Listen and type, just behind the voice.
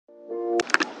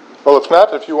Well, if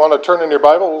not, if you want to turn in your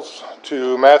Bibles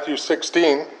to Matthew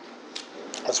 16,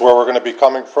 that's where we're going to be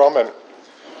coming from. And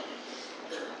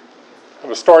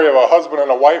the story of a husband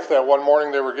and a wife that one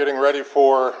morning they were getting ready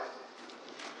for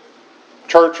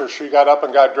church, or she got up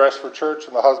and got dressed for church,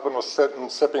 and the husband was sitting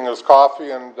sipping his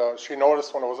coffee, and she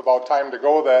noticed when it was about time to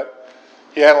go that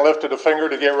he hadn't lifted a finger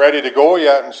to get ready to go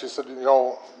yet. And she said,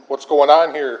 what's going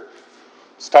on here?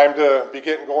 It's time to be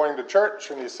getting going to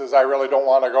church. And he says, I really don't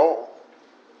want to go.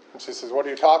 And she says, what are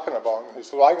you talking about? And he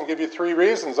says, well, I can give you 3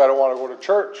 reasons I don't want to go to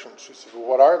church. And she says, well,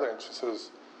 what are they? And she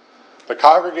says, the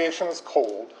congregation is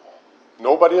cold,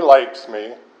 nobody likes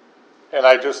me, and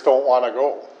I just don't want to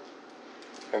go.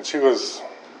 And she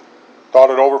thought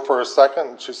it over for a second,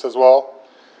 and she says,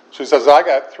 I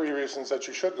got 3 reasons that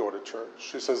you should go to church.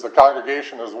 She says, the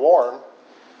congregation is warm,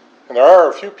 and there are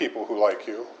a few people who like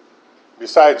you.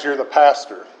 Besides, you're the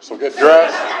pastor, so get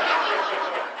dressed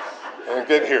and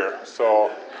get here.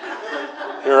 So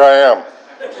here I am.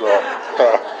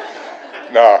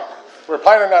 No, we're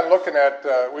planning on looking at,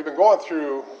 we've been going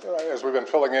through, as we've been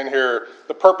filling in here,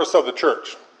 the purpose of the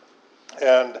church.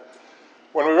 And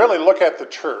when we really look at the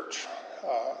church,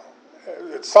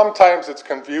 sometimes it's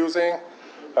confusing.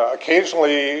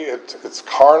 Occasionally it's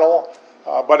carnal,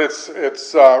 but it's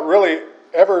really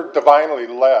ever divinely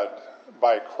led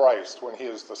by Christ when he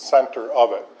is the center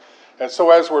of it. And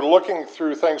so as we're looking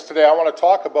through things today, I want to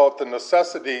talk about the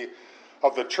necessity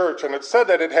of the church. And it's said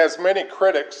that it has many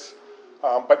critics,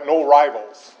 but no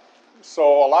rivals.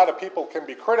 So a lot of people can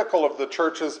be critical of the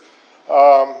churches,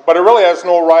 but it really has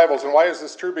no rivals. And why is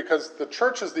this true? Because the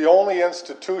church is the only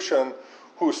institution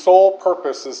whose sole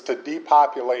purpose is to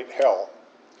depopulate hell.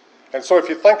 And so if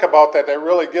you think about that, that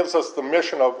really gives us the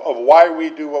mission of why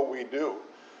we do what we do.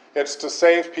 It's to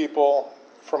save people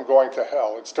from going to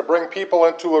hell. It's to bring people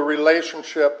into a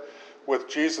relationship with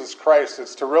Jesus Christ.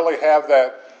 It's to really have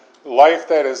that life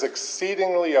that is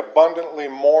exceedingly abundantly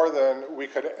more than we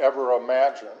could ever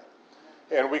imagine.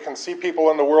 And we can see people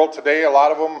in the world today, a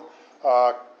lot of them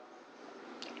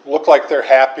look like they're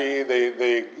happy.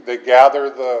 They gather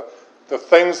the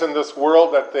things in this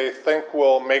world that they think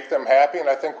will make them happy. And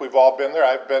I think we've all been there.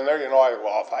 I've been there.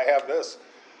 If I have this,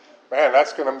 man,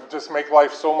 that's going to just make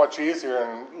life so much easier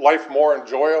and life more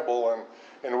enjoyable.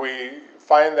 And we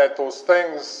find that those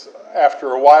things,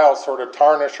 after a while, sort of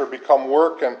tarnish or become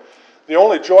work. And the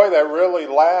only joy that really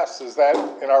lasts is that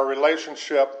in our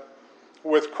relationship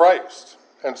with Christ.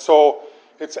 And so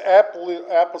it's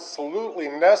absolutely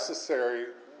necessary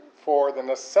for the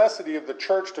necessity of the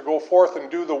church to go forth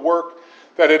and do the work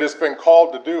that it has been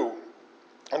called to do.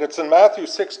 And it's in Matthew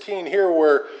 16 here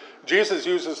where Jesus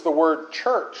uses the word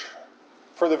church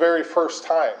for the very first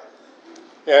time.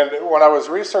 And when I was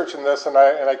researching this and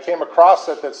I came across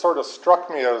it, that sort of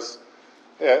struck me as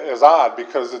odd,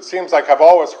 because it seems like I've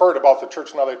always heard about the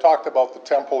church. Now, they talked about the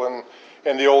temple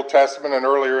in the Old Testament and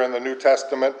earlier in the New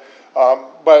Testament,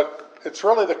 but it's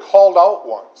really the called out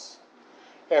ones.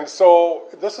 And so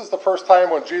this is the first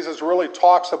time when Jesus really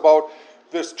talks about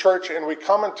this church, and we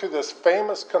come into this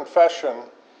famous confession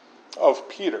of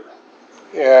Peter.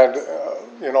 And,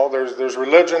 there's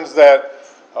religions that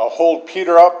hold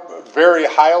Peter up very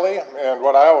highly. And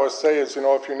what I always say is,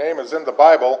 if your name is in the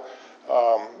Bible,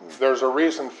 there's a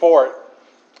reason for it.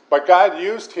 But God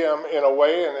used him in a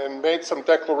way and made some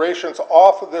declarations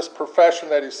off of this profession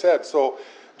that he said. So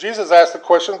Jesus asked the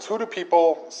questions, who do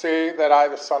people say that I,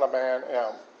 the Son of Man,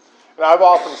 am? And I've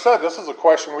often said this is a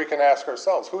question we can ask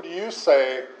ourselves. Who do you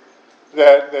say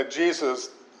that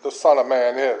Jesus, the Son of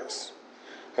Man, is?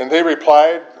 And they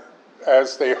replied,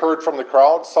 as they heard from the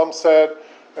crowd, some said,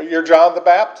 you're John the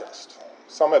Baptist.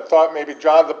 Some had thought maybe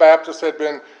John the Baptist had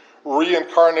been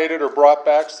reincarnated or brought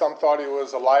back. Some thought he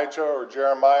was Elijah or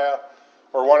Jeremiah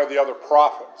or one of the other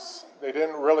prophets. They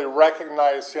didn't really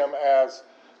recognize him as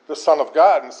the Son of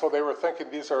God. And so they were thinking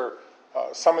these are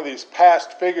some of these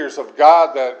past figures of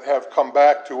God that have come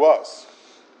back to us.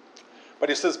 But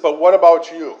he says, but what about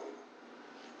you?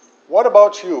 What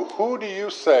about you? Who do you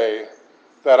say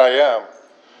that I am?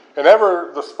 And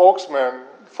ever the spokesman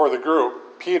for the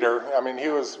group, Peter, he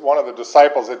was one of the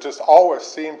disciples that just always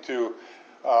seemed to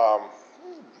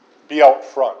be out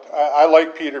front. I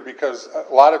like Peter because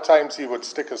a lot of times he would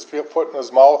stick his foot in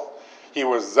his mouth. He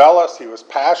was zealous, he was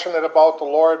passionate about the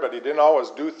Lord, but he didn't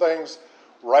always do things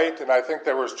right. And I think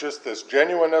there was just this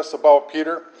genuineness about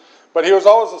Peter. But he was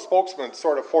always a spokesman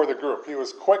sort of for the group. He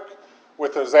was quick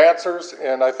with his answers,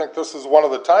 and I think this is one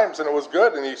of the times, and it was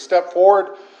good. And he stepped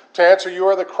forward to answer, you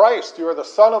are the Christ, you are the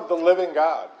Son of the living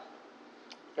God.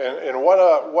 And what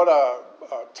a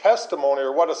testimony,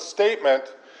 or what a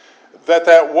statement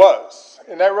that was.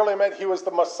 And that really meant he was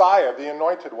the Messiah, the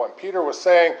anointed one. Peter was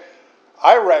saying,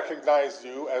 I recognize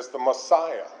you as the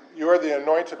Messiah. You are the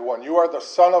anointed one. You are the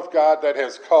Son of God that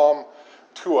has come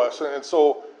to us. And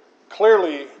so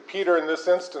clearly, Peter in this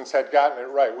instance had gotten it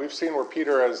right. We've seen where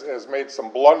Peter has made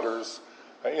some blunders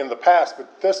in the past,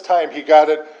 but this time he got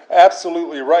it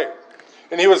absolutely right.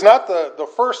 And he was not the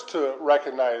first to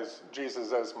recognize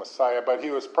Jesus as Messiah, but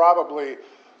he was probably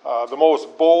the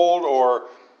most bold, or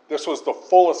this was the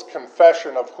fullest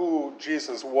confession of who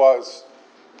Jesus was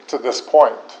to this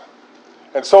point.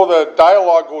 And so the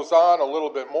dialogue goes on a little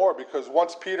bit more, because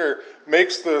once Peter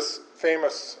makes this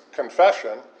famous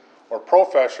confession or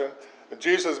profession,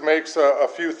 Jesus makes a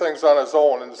few things on his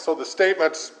own. And so the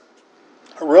statements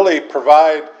really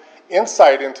provide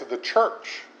insight into the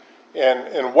church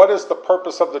and what is the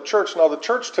purpose of the church. Now, the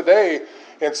church today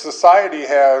in society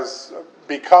has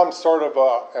become sort of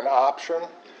an option.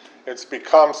 It's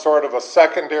become sort of a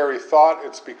secondary thought.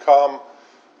 It's become,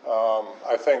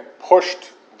 I think,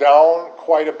 pushed down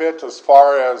quite a bit as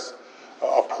far as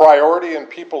a priority in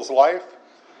people's life.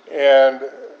 And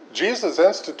Jesus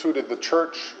instituted the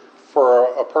church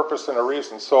for a purpose and a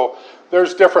reason. So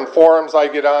there's different forums I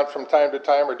get on from time to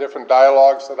time, or different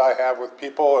dialogues that I have with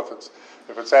people.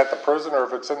 If it's at the prison or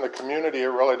if it's in the community, it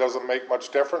really doesn't make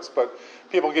much difference. But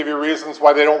people give you reasons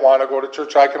why they don't want to go to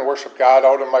church. I can worship God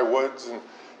out in my woods and,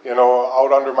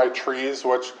 out under my trees,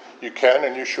 which you can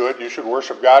and you should. You should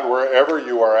worship God wherever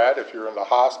you are at, if you're in the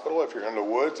hospital, if you're in the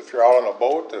woods, if you're out on a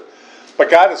boat.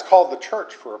 But God has called the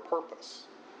church for a purpose.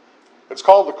 It's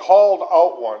called the called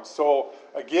out ones. So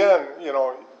again,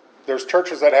 there's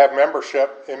churches that have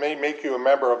membership. It may make you a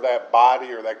member of that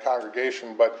body or that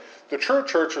congregation, but the true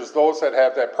church is those that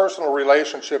have that personal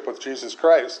relationship with Jesus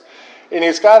Christ. And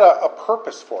he's got a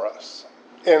purpose for us.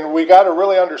 And we got to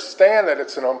really understand that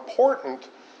it's an important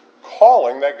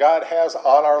calling that God has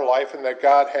on our life and that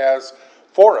God has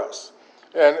for us.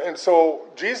 And so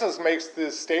Jesus makes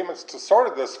these statements to sort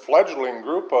of this fledgling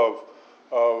group of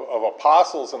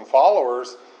apostles and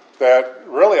followers that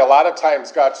really a lot of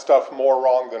times got stuff more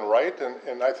wrong than right.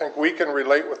 And I think we can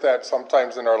relate with that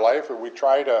sometimes in our life. And we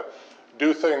try to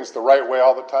do things the right way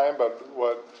all the time, but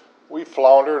we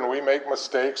flounder and we make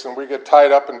mistakes and we get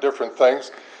tied up in different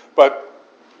things. But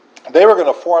they were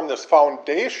going to form this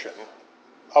foundation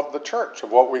of the church,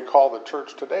 of what we call the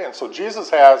church today. And so Jesus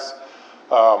has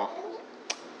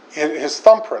his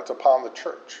thumbprint upon the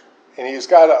church. And he's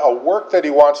got a work that he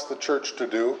wants the church to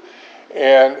do.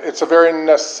 And it's a very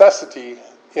necessity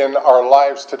in our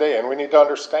lives today. And we need to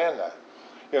understand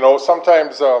that.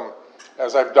 Sometimes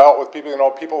as I've dealt with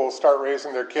people, people will start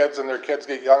raising their kids and their kids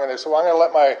get young and they say, well, I'm going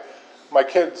to let my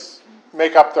kids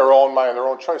make up their own mind, their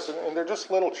own choice. And they're just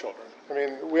little children. I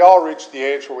mean, we all reach the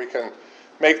age where we can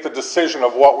make the decision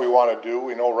of what we want to do.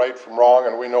 We know right from wrong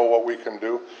and we know what we can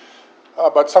do.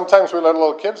 But sometimes we let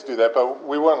little kids do that, but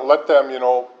we wouldn't let them,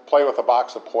 play with a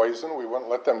box of poison. We wouldn't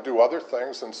let them do other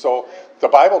things. And so the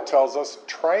Bible tells us,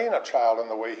 train a child in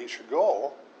the way he should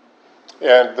go.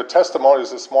 And the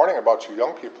testimonies this morning about you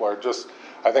young people are just,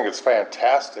 I think it's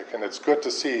fantastic. And it's good to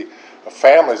see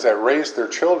families that raise their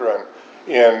children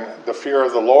in the fear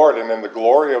of the Lord and in the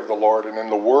glory of the Lord and in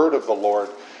the word of the Lord,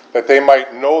 that they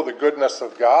might know the goodness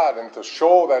of God and to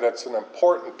show that it's an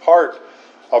important part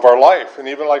of our life. And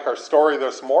even like our story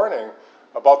this morning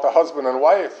about the husband and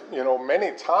wife,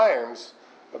 many times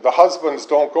the husbands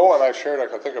don't go, and I shared,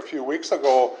 I think a few weeks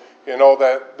ago,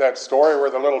 that story where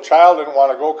the little child didn't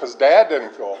want to go because dad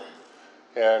didn't go.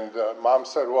 And mom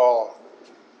said, well,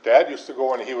 dad used to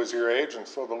go when he was your age. And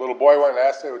so the little boy went and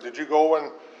asked him, did you go when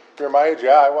you were my age?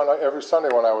 Yeah, I went every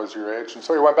Sunday when I was your age. And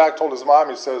so he went back, told his mom,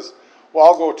 he says, well,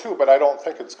 I'll go too, but I don't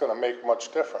think it's going to make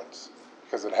much difference,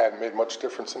 because it hadn't made much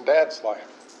difference in dad's life.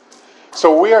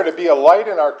 So we are to be a light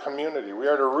in our community. We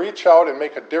are to reach out and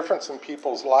make a difference in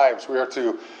people's lives. We are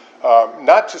to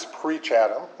not just preach at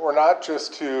them. We're not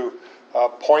just to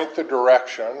point the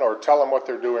direction or tell them what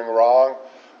they're doing wrong.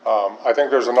 I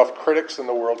think there's enough critics in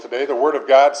the world today. The Word of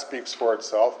God speaks for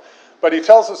itself. But he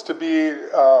tells us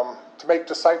to make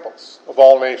disciples of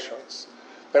all nations.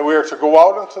 That we are to go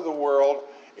out into the world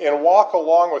and walk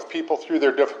along with people through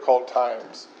their difficult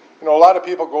times. A lot of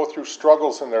people go through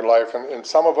struggles in their life, and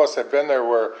some of us have been there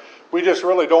where we just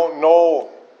really don't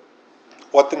know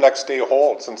what the next day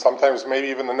holds, and sometimes maybe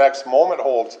even the next moment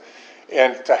holds.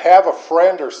 And to have a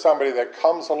friend or somebody that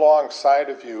comes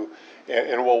alongside of you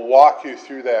and will walk you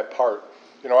through that part.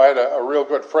 I had a real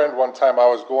good friend one time. I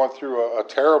was going through a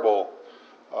terrible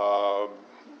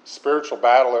spiritual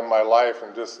battle in my life,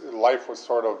 and just life was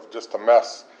sort of just a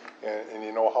mess. And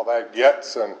you know how that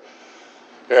gets. And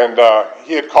And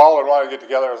he had called and wanted to get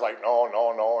together. I was like, no.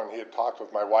 And he had talked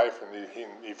with my wife, and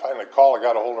he finally called. I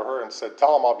got a hold of her and said,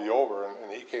 tell him I'll be over.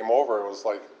 And he came over. It was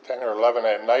like 10 or 11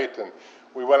 at night, and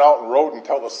we went out and rode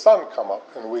until the sun come up,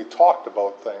 and we talked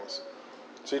about things.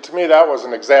 See, to me, that was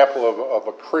an example of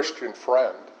a Christian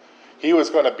friend. He was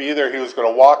going to be there. He was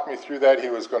going to walk me through that. He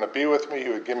was going to be with me. He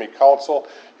would give me counsel.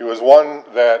 He was one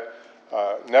that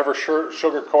never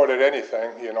sugarcoated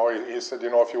anything. He said,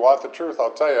 if you want the truth,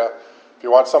 I'll tell you. If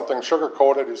you want something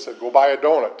sugar-coated, he said, go buy a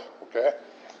donut, okay?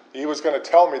 He was going to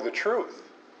tell me the truth.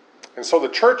 And so the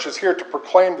church is here to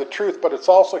proclaim the truth, but it's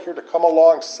also here to come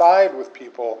alongside with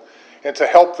people and to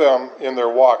help them in their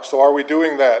walk. So are we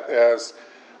doing that as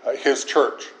his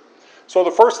church? So the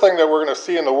first thing that we're going to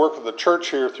see in the work of the church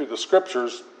here through the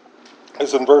scriptures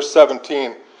is in verse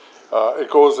 17. It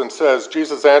goes and says,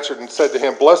 Jesus answered and said to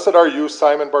him, blessed are you,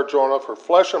 Simon Bar-Jonah, for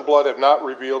flesh and blood have not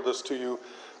revealed this to you,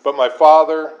 but my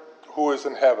Father who is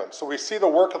in heaven. So we see the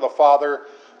work of the Father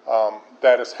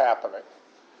that is happening.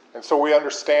 And so we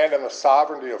understand in the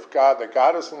sovereignty of God that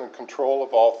God is in control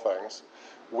of all things.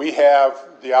 We have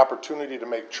the opportunity to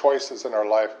make choices in our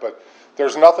life, but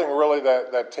there's nothing really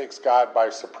that takes God by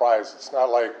surprise. It's not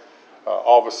like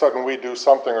all of a sudden we do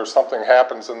something or something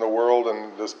happens in the world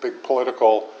and this big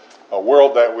political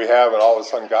world that we have, and all of a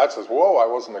sudden God says, whoa, I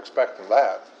wasn't expecting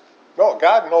that. No,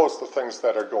 God knows the things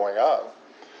that are going on.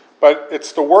 But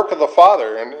it's the work of the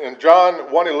Father. And in John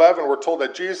 1:11, we're told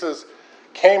that Jesus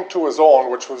came to his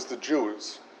own, which was the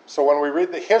Jews. So when we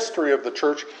read the history of the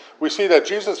church, we see that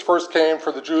Jesus first came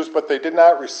for the Jews, but they did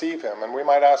not receive him. And we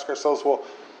might ask ourselves, well,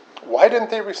 why didn't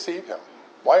they receive him?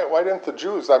 Why didn't the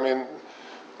Jews? I mean,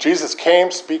 Jesus came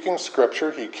speaking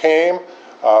scripture. He came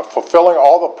fulfilling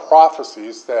all the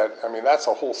prophecies that's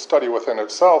a whole study within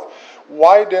itself.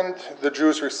 Why didn't the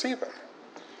Jews receive him?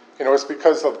 It's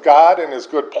because of God and his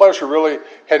good pleasure really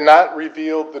had not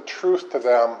revealed the truth to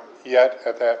them yet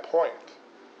at that point.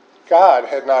 God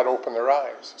had not opened their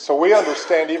eyes. So we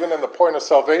understand, even in the point of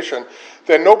salvation,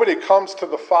 that nobody comes to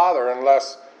the Father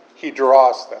unless he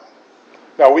draws them.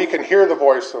 Now, we can hear the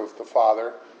voice of the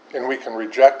Father, and we can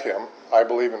reject him. I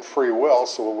believe in free will,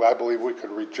 so I believe we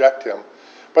could reject him.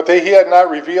 But he had not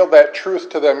revealed that truth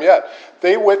to them yet.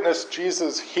 They witnessed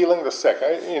Jesus healing the sick.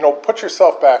 Put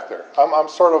yourself back there. I'm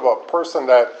sort of a person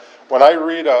that when I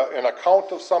read an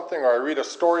account of something or I read a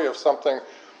story of something,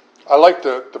 I like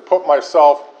to put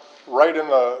myself right in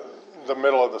the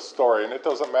middle of the story. And it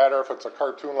doesn't matter if it's a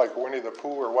cartoon like Winnie the Pooh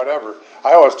or whatever.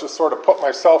 I always just sort of put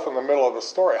myself in the middle of the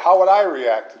story. How would I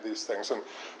react to these things? And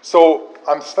so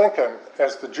I'm thinking,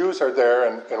 as the Jews are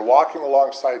there and walking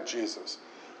alongside Jesus,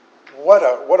 what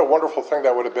a wonderful thing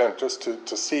that would have been just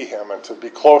to see him and to be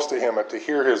close to him and to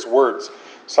hear his words.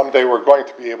 Someday we're going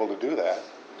to be able to do that.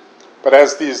 But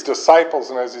as these disciples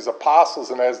and as these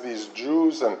apostles and as these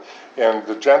Jews and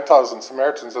the Gentiles and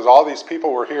Samaritans, as all these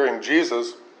people were hearing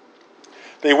Jesus,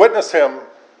 they witnessed him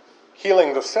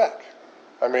healing the sick.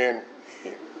 I mean,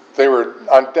 they were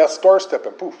on death's doorstep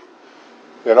and poof,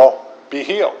 be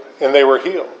healed. And they were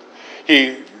healed.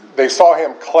 They saw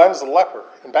him cleanse the leper.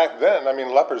 And back then,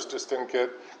 lepers just didn't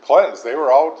get cleansed. They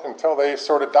were out until they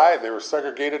sort of died. They were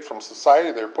segregated from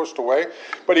society. They were pushed away.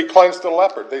 But he cleansed the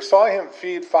leper. They saw him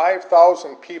feed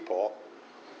 5,000 people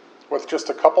with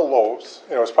just a couple loaves.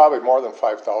 It was probably more than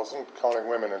 5,000, counting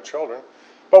women and children.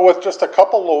 But with just a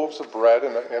couple loaves of bread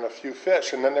and a few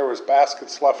fish. And then there was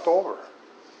baskets left over.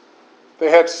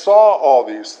 They had saw all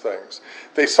these things.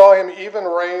 They saw him even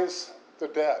raise the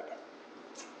dead.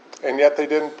 And yet they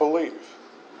didn't believe.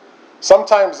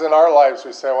 Sometimes in our lives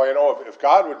we say, well, if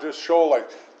God would just show like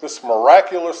this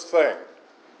miraculous thing,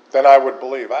 then I would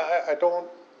believe. I don't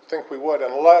think we would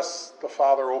unless the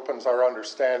Father opens our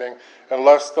understanding,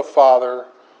 unless the Father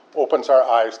opens our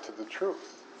eyes to the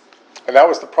truth. And that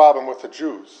was the problem with the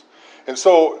Jews. And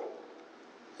so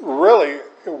really,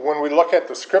 when we look at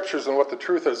the scriptures and what the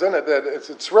truth is in it, that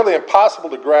it's really impossible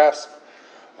to grasp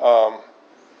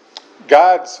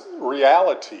God's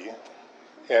reality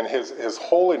and his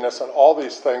holiness and all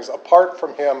these things apart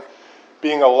from him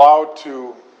being allowed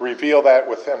to reveal that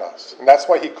within us. And that's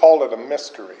why he called it a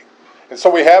mystery. And so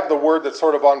we have the word that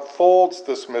sort of unfolds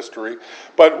this mystery,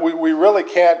 but we really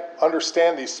can't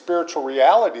understand these spiritual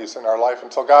realities in our life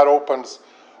until God opens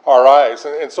our eyes.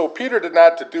 And so Peter did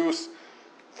not deduce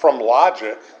from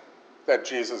logic that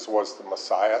Jesus was the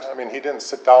Messiah. He didn't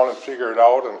sit down and figure it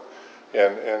out and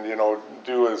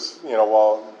do his,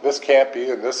 well, this can't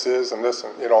be, and this is, and this,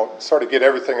 and, sort of get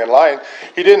everything in line.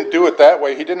 He didn't do it that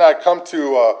way. He did not come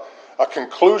to a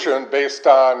conclusion based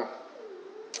on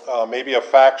maybe a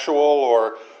factual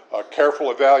or a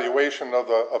careful evaluation of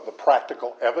the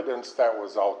practical evidence that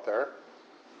was out there.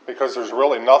 because there's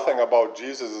really nothing about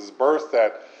Jesus' birth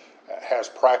that has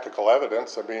practical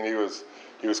evidence. I mean, he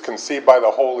was conceived by the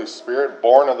Holy Spirit,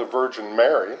 born of the Virgin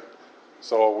Mary.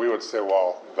 So we would say,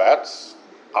 well, that's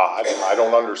odd. I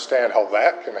don't understand how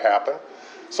that can happen.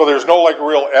 So there's no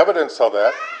real evidence of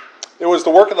that. It was the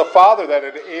work of the Father that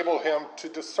enabled him to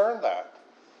discern that.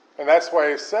 And that's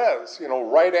why he says,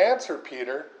 right answer,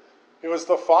 Peter. It was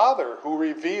the Father who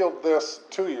revealed this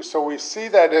to you. So we see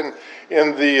that in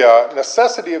the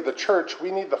necessity of the church,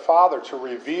 we need the Father to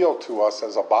reveal to us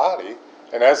as a body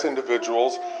and as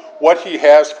individuals what he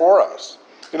has for us.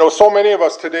 So many of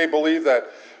us today believe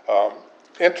that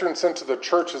entrance into the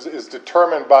church is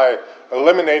determined by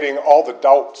eliminating all the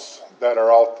doubts that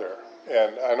are out there.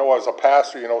 And I know as a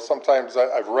pastor, sometimes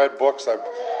I've read books,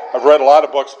 I've read a lot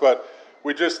of books, but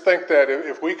we just think that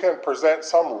if we can present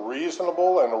some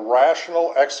reasonable and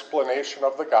rational explanation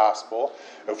of the gospel,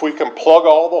 if we can plug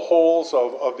all the holes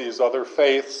of these other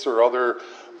faiths or other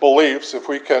beliefs, if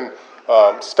we can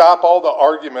stop all the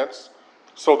arguments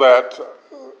so that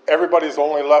everybody's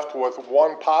only left with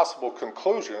one possible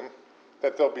conclusion,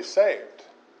 that they'll be saved.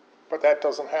 But that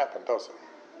doesn't happen, does it?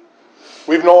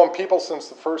 We've known people since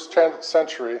the first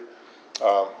century.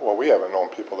 We haven't known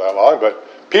people that long,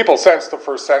 but people since the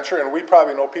first century, and we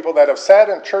probably know people that have sat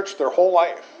in church their whole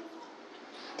life.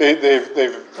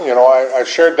 I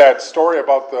shared that story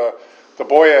about the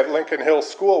boy at Lincoln Hill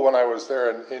School when I was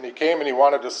there, and he came and he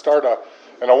wanted to start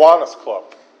an Awanas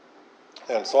club.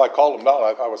 And so I called him down.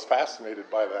 I was fascinated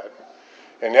by that.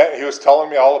 And yet he was telling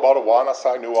me all about Awanas.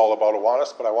 I knew all about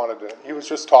Awanas, but he was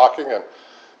just talking,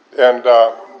 and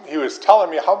he was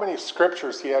telling me how many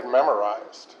scriptures he had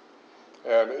memorized.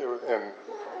 And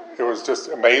it was just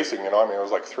amazing, it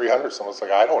was like 300 something. It's like,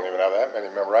 I don't even have that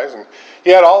many memorized. And he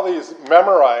had all these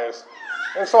memorized.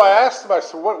 And so I asked him, I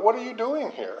said, what are you doing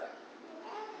here?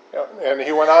 And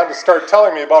he went on to start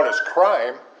telling me about his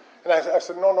crime. And I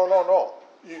said, no.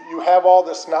 You have all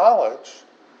this knowledge.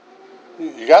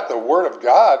 You got the Word of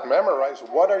God memorized.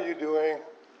 What are you doing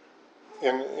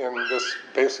in this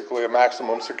basically a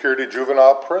maximum security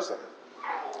juvenile prison?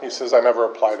 He says, I never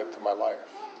applied it to my life.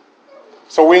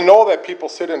 So we know that people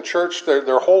sit in church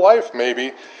their whole life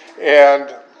maybe,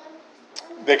 and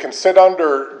they can sit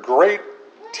under great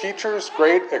teachers,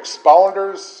 great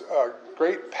expounders,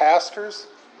 great pastors,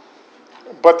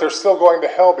 but they're still going to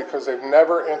hell because they've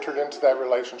never entered into that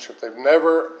relationship. They've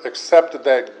never accepted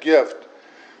that gift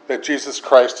that Jesus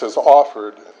Christ has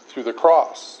offered through the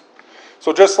cross.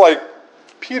 So just like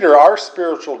Peter, our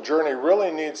spiritual journey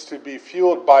really needs to be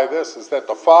fueled by this, is that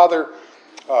the Father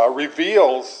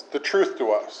reveals the truth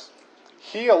to us.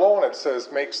 He alone, it says,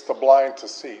 makes the blind to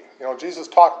see. Jesus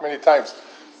talked many times,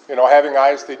 having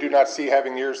eyes they do not see,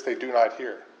 having ears they do not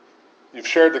hear. You've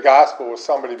shared the gospel with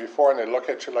somebody before and they look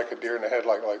at you like a deer in the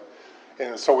headlight,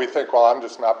 and so we think, well, I'm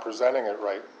just not presenting it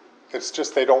right. It's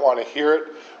just they don't want to hear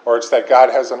it, or it's that God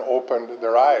hasn't opened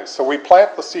their eyes. So we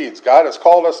plant the seeds. God has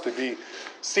called us to be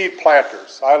seed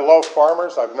planters. I love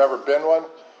farmers. I've never been one.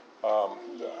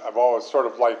 I've always sort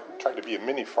of tried to be a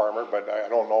mini farmer, but I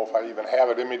don't know if I even have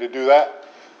it in me to do that.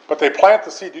 But they plant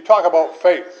the seed. You talk about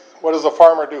faith. What does a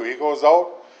farmer do? He goes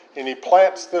out and he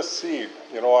plants this seed.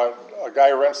 A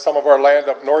guy rents some of our land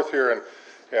up north here, and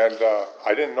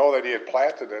I didn't know that he had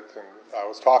planted it. And I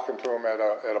was talking to him at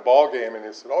a ball game, and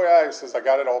he said, "Oh yeah," he says, "I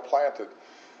got it all planted,"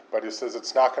 but he says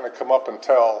it's not going to come up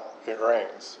until it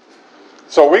rains.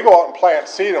 So we go out and plant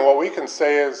seed, and what we can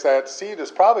say is that seed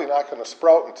is probably not going to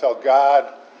sprout until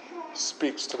God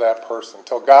speaks to that person,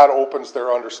 until God opens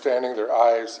their understanding, their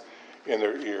eyes, and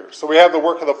their ears. So we have the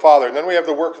work of the Father, and then we have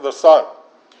the work of the Son.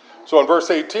 So in verse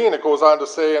 18, it goes on to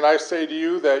say, "And I say to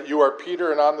you that you are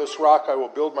Peter, and on this rock I will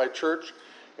build my church,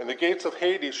 and the gates of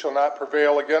Hades shall not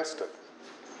prevail against it."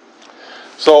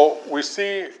 So we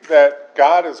see that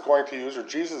God is going to use, or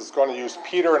Jesus is going to use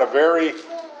Peter in a very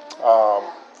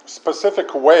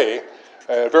specific way,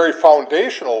 a very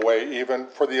foundational way even,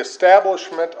 for the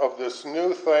establishment of this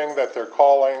new thing that they're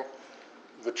calling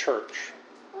the church.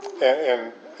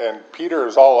 And Peter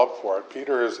is all up for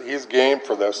it. He's game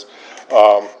for this.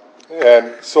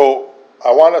 And so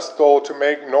I want us, though, to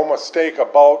make no mistake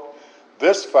about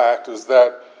this fact, is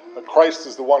that Christ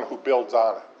is the one who builds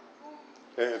on it.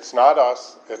 It's not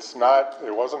us.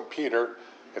 It wasn't Peter.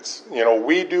 It's,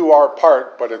 we do our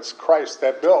part, but it's Christ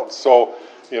that builds. So,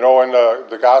 in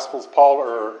the Gospels,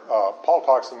 Paul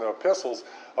talks in the epistles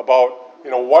about,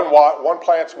 one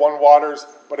plants, one waters,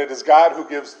 but it is God who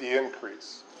gives the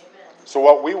increase. Amen. So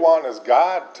what we want is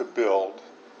God to build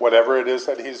whatever it is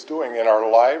that he's doing in our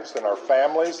lives, in our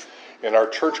families, in our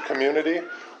church community.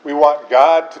 We want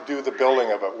God to do the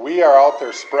building of it. We are out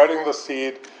there spreading the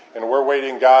seed, and we're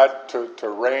waiting God to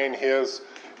rain His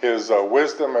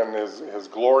wisdom and His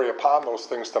glory upon those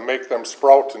things to make them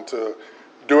sprout into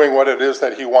doing what it is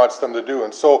that He wants them to do.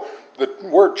 And so the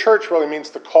word church really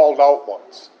means the called out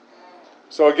ones.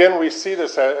 So again, we see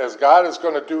this as God is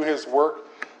going to do His work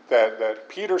that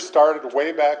Peter started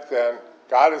way back then.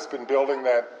 God has been building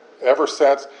that ever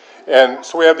since. And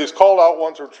so we have these called out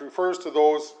ones, which refers to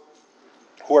those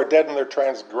who are dead in their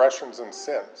transgressions and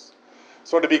sins.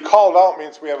 So to be called out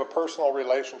means we have a personal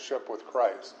relationship with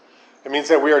Christ. It means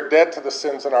that we are dead to the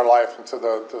sins in our life and to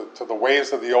the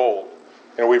ways of the old.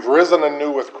 We've risen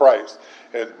anew with Christ.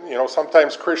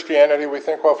 Sometimes Christianity, we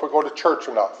think, well, if we go to church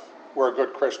enough, we're a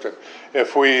good Christian.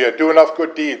 If we do enough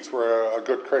good deeds, we're a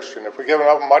good Christian. If we give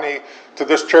enough money to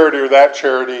this charity or that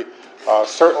charity,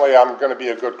 certainly I'm going to be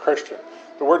a good Christian.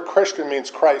 The word Christian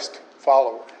means Christ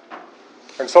follower.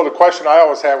 And so the question I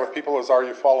always have with people is, are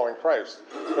you following Christ?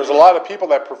 There's a lot of people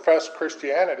that profess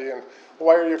Christianity, and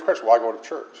why are you a Christian? Well, I go to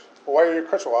church. Well, why are you a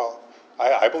Christian? Well,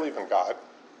 I believe in God.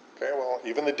 Okay, well,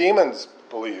 even the demons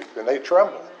believe, and they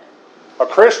tremble. A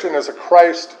Christian is a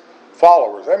Christ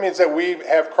follower. That means that we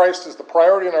have Christ as the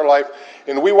priority in our life,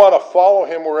 and we want to follow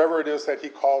Him wherever it is that He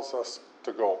calls us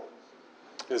to go.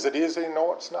 Is it easy?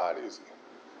 No, it's not easy.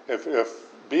 If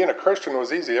being a Christian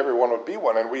was easy, everyone would be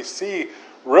one. And we see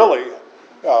really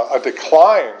a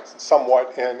decline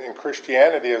somewhat in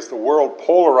Christianity as the world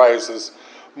polarizes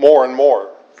more and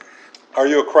more. Are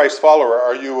you a Christ follower?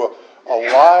 Are you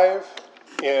alive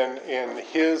in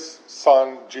His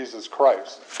Son, Jesus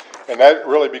Christ? And that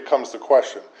really becomes the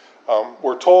question.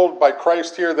 We're told by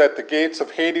Christ here that the gates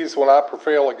of Hades will not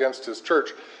prevail against His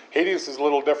church. Hades is a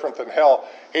little different than hell.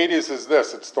 Hades is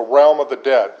this. It's the realm of the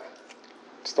dead.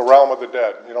 It's the realm of the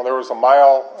dead. There was a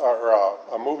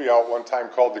movie out one time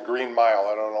called The Green Mile.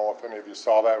 I don't know if any of you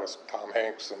saw that. It was Tom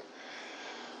Hanks.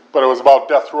 But it was about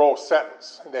death row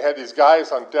sentence. And they had these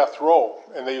guys on death row,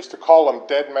 and they used to call them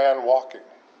dead man walking.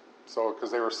 So,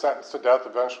 because they were sentenced to death,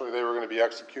 eventually they were going to be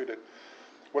executed.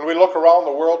 When we look around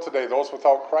the world today, those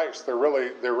without Christ, they're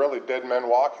really dead men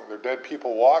walking. They're dead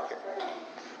people walking.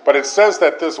 But it says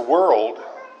that this world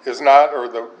is not, or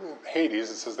the Hades,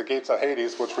 it says the gates of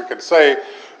Hades, which we could say,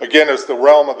 again, is the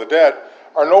realm of the dead,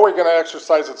 are nowhere going to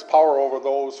exercise its power over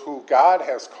those who God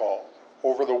has called,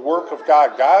 over the work of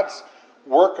God. God's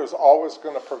work is always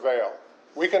going to prevail.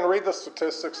 We can read the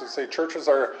statistics and say churches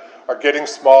are getting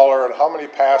smaller, and how many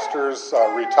pastors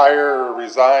retire or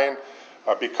resign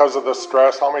because of the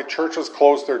stress, how many churches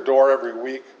close their door every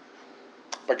week.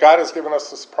 But God has given us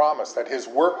this promise that His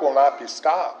work will not be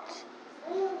stopped.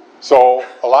 So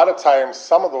a lot of times,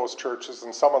 some of those churches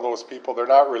and some of those people, they're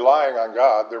not relying on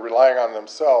God, they're relying on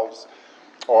themselves,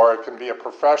 or it can be a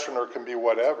profession, or it can be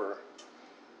whatever.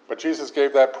 But Jesus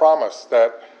gave that promise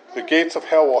that the gates of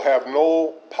hell will have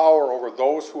no power over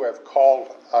those who have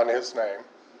called on His name,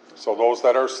 so those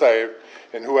that are saved,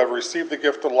 and who have received the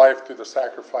gift of life through the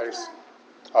sacrifice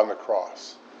on the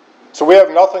cross. So we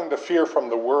have nothing to fear from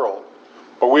the world,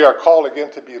 but we are called again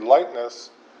to be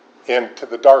lightness into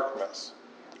the darkness.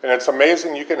 And it's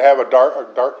amazing, you can have a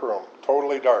dark room,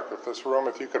 totally dark.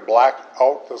 If you could black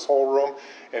out this whole room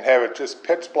and have it just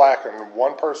pitch black, and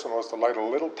one person was to light a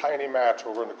little tiny match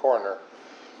over in the corner,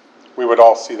 we would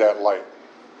all see that light.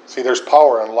 See, there's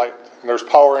power in light, and there's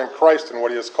power in Christ and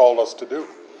what He has called us to do.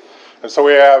 And so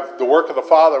we have the work of the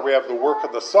Father, we have the work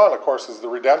of the Son, of course, is the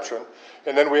redemption,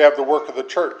 and then we have the work of the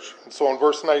church. And so in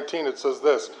verse 19 it says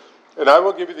this, "And I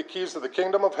will give you the keys of the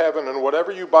kingdom of heaven, and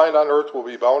whatever you bind on earth will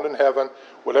be bound in heaven.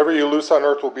 Whatever you loose on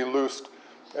earth will be loosed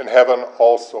in heaven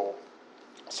also."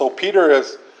 So Peter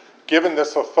is given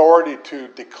this authority to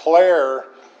declare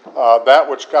that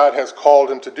which God has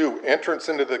called him to do, entrance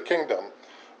into the kingdom.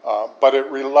 But it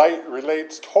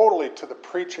relates totally to the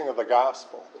preaching of the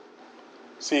gospel.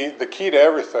 See, the key to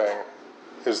everything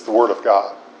is the Word of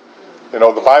God. The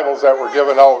Bibles that were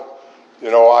given out,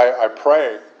 I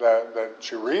pray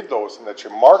that you read those and that you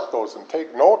mark those and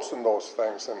take notes in those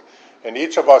things. And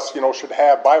each of us, should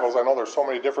have Bibles. I know there's so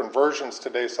many different versions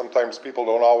today. Sometimes people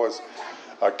don't always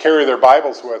carry their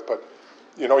Bibles with, but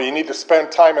you need to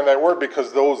spend time in that Word,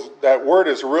 because that Word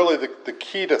is really the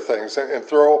key to things. And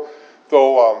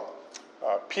though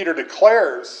Peter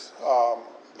declares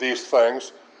these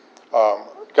things,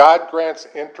 God grants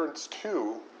entrance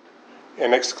to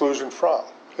and exclusion from.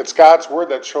 It's God's Word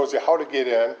that shows you how to get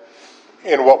in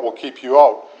and what will keep you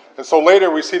out. And so later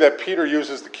we see that Peter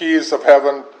uses the keys of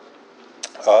heaven,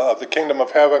 of the kingdom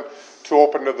of heaven, to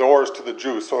open the doors to the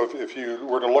Jews. So if you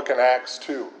were to look in Acts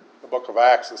 2, the book of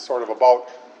Acts is sort of about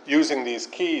using these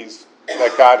keys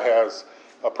that God has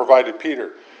provided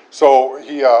Peter. So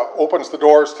he opens the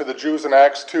doors to the Jews in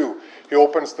Acts 2. He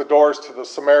opens the doors to the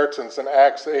Samaritans in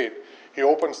Acts 8. He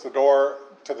opens the door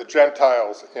to the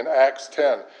Gentiles in Acts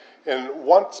 10. And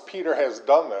once Peter has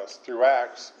done this through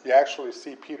Acts, you actually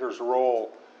see Peter's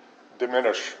role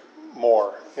diminish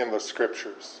more in the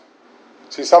Scriptures.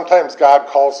 See, sometimes God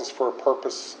calls us for a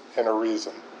purpose and a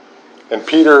reason. And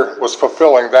Peter was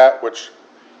fulfilling that which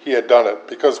he had done it.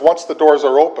 Because once the doors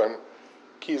are open,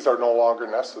 keys are no longer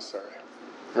necessary.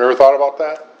 Have you ever thought about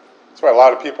that? That's why a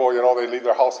lot of people, they leave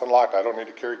their house unlocked. I don't need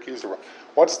to carry keys around.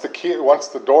 Once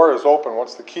the door is open,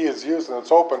 once the key is used and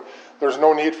it's open, there's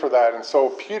no need for that. And so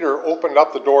Peter opened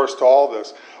up the doors to all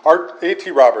this.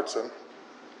 A.T. Robertson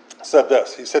said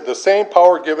this. He said, "The same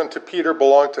power given to Peter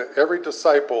belonged to every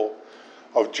disciple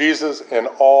of Jesus in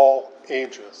all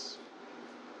ages."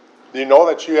 Do you know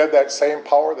that you had that same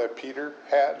power that Peter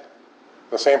had?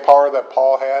 The same power that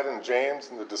Paul had and James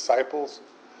and the disciples?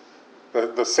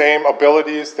 The same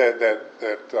abilities that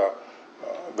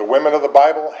the women of the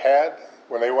Bible had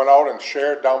when they went out and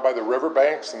shared down by the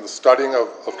riverbanks and the studying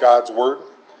of God's Word?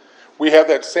 We have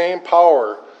that same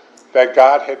power that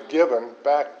God had given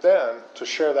back then to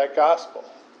share that gospel.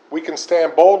 We can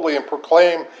stand boldly and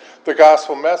proclaim the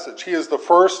gospel message. He is the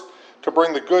first to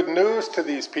bring the good news to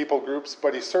these people groups,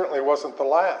 but he certainly wasn't the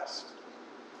last.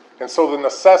 And so the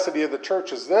necessity of the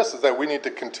church is this, is that we need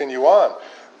to continue on.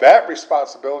 That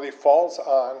responsibility falls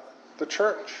on the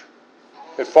church.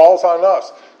 It falls on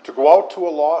us to go out to a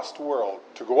lost world,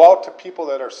 to go out to people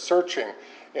that are searching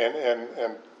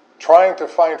and trying to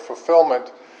find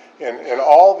fulfillment in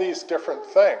all these different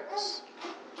things,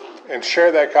 and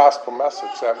share that gospel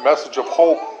message, that message of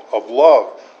hope, of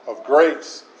love, of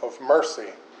grace, of mercy.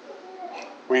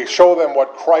 We show them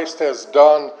what Christ has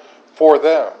done for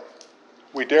them.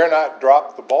 We dare not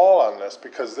drop the ball on this,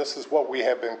 because this is what we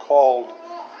have been called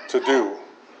to do.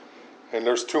 And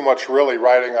there's too much really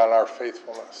riding on our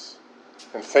faithfulness.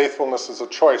 And faithfulness is a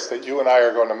choice that you and I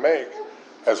are going to make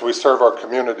as we serve our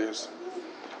communities.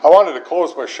 I wanted to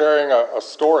close by sharing a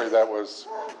story that was,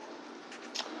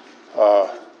 I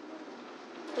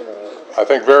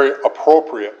think, very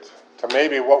appropriate to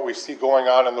maybe what we see going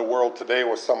on in the world today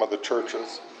with some of the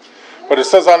churches. But it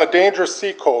says, on a dangerous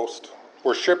seacoast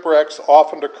where shipwrecks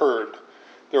often occurred,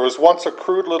 there was once a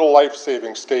crude little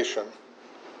life-saving station.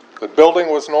 The building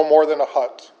was no more than a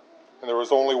hut, and there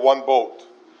was only one boat.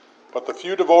 But the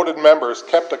few devoted members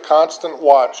kept a constant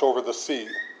watch over the sea.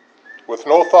 With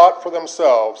no thought for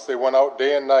themselves, they went out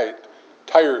day and night,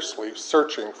 tirelessly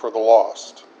searching for the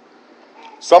lost.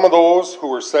 Some of those who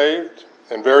were saved,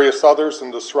 and various others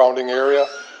in the surrounding area,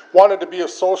 wanted to be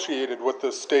associated with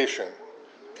this station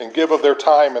and give of their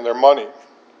time and their money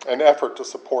and effort to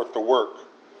support the work.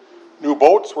 New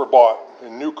boats were bought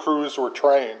and new crews were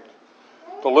trained.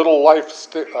 The little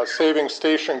life-saving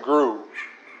station grew.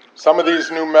 Some of these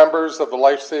new members of the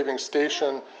life-saving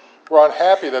station were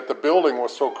unhappy that the building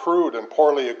was so crude and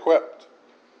poorly equipped.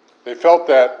 They felt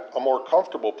that a more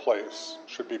comfortable place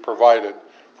should be provided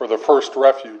for the first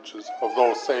refuges of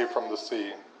those saved from the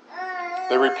sea.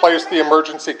 They replaced the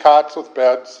emergency cots with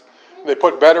beds. They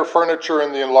put better furniture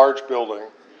in the enlarged building.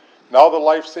 Now the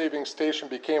life-saving station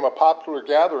became a popular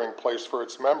gathering place for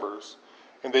its members,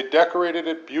 and they decorated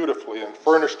it beautifully and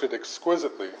furnished it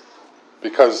exquisitely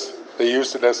because they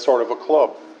used it as sort of a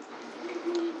club.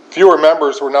 Fewer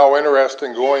members were now interested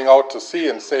in going out to sea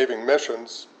and saving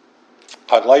missions,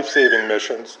 on life-saving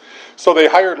missions, so they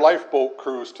hired lifeboat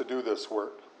crews to do this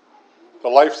work. The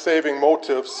life-saving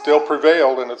motive still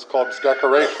prevailed in its club's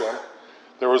decoration.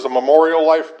 There was a memorial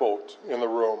lifeboat in the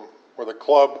room where the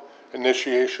club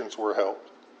initiations were held.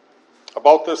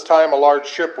 About this time, a large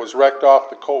ship was wrecked off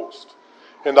the coast,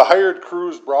 and the hired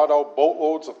crews brought out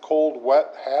boatloads of cold,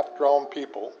 wet, half-drowned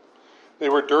people. They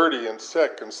were dirty and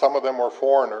sick, and some of them were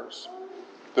foreigners.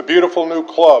 The beautiful new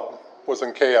club was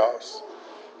in chaos.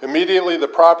 Immediately, the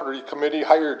property committee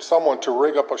hired someone to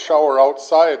rig up a shower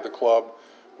outside the club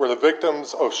where the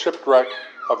victims of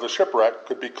the shipwreck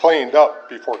could be cleaned up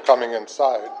before coming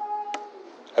inside.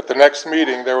 At the next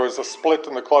meeting, there was a split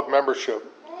in the club membership.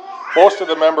 Most of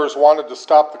the members wanted to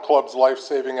stop the club's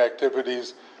life-saving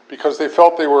activities because they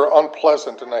felt they were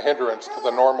unpleasant and a hindrance to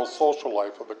the normal social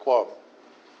life of the club.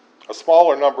 A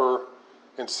smaller number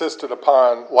insisted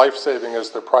upon life-saving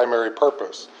as their primary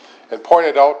purpose and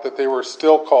pointed out that they were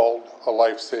still called a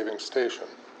life-saving station.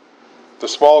 The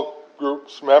small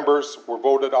group's members were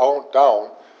voted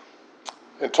down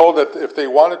and told that if they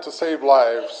wanted to save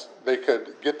lives, they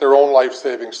could get their own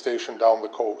life-saving station down the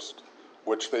coast,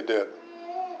 which they did.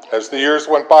 As the years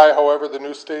went by, however, the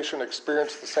new station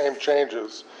experienced the same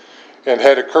changes and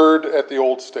had occurred at the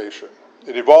old station.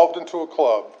 It evolved into a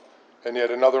club, and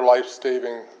yet another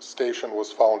life-saving station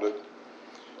was founded.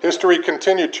 History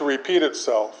continued to repeat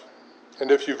itself,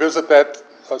 and if you visit that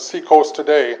seacoast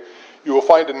today, you will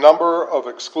find a number of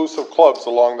exclusive clubs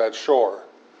along that shore.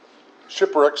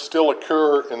 Shipwrecks still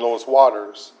occur in those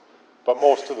waters, but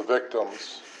most of the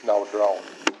victims now drown.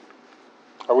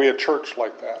 Are we a church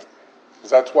like that?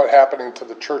 Because that's what's happening to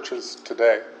the churches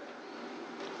today.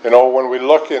 You know, when we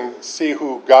look and see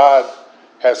who God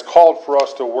has called for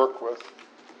us to work with,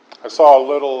 I saw a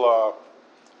little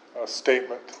a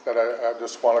statement that I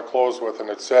just want to close with, and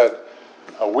it said,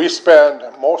 we spend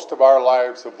most of our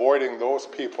lives avoiding those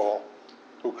people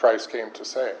who Christ came to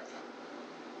save.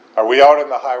 Are we out in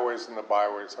the highways and the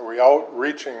byways? Are we out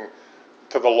reaching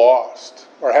to the lost?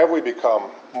 Or have we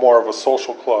become more of a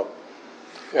social club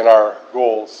in our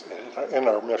goals, in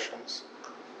our missions?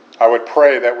 I would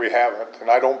pray that we haven't, and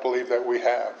I don't believe that we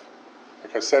have.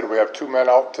 Like I said, we have 2 men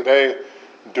out today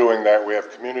doing that. We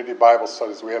have community Bible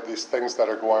studies. We have these things that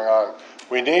are going on.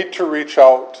 We need to reach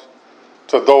out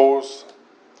to those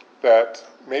that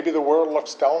maybe the world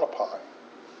looks down upon,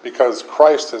 because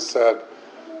Christ has said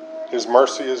His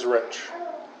mercy is rich,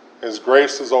 His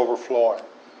grace is overflowing,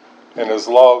 and His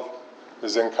love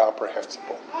is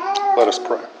incomprehensible. Let us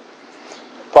pray.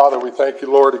 Father, we thank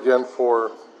you, Lord, again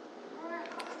for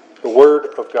the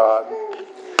Word of God.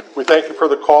 We thank you for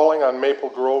the calling on Maple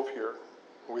Grove here.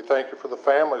 We thank you for the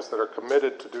families that are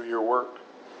committed to do your work.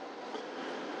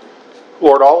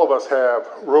 Lord, all of us have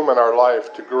room in our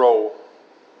life to grow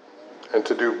and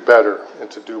to do better and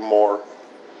to do more.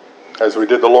 As we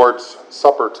did the Lord's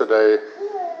Supper today,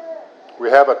 we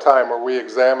have a time where we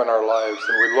examine our lives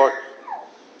and we look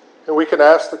and we can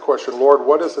ask the question, Lord,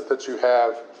 what is it that you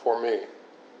have for me?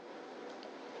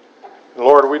 And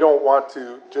Lord, we don't want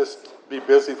to just be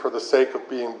busy for the sake of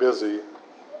being busy,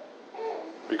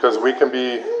 because we can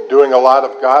be doing a lot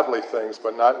of godly things,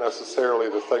 but not necessarily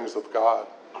the things of God.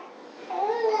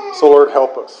 So Lord,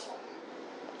 help us.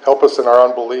 Help us in our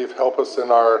unbelief. Help us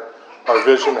in our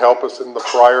vision. Help us in the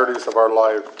priorities of our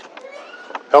life.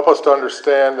 Help us to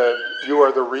understand that you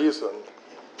are the reason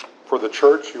for the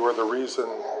church. You are the reason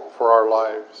for our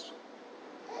lives.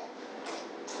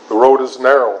 The road is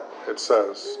narrow, it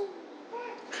says.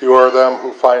 Few are them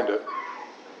who find it.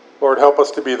 Lord, help us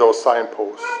to be those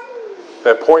signposts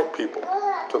that point people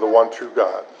to the one true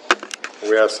God.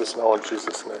 We ask this now in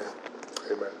Jesus' name.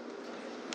 Amen.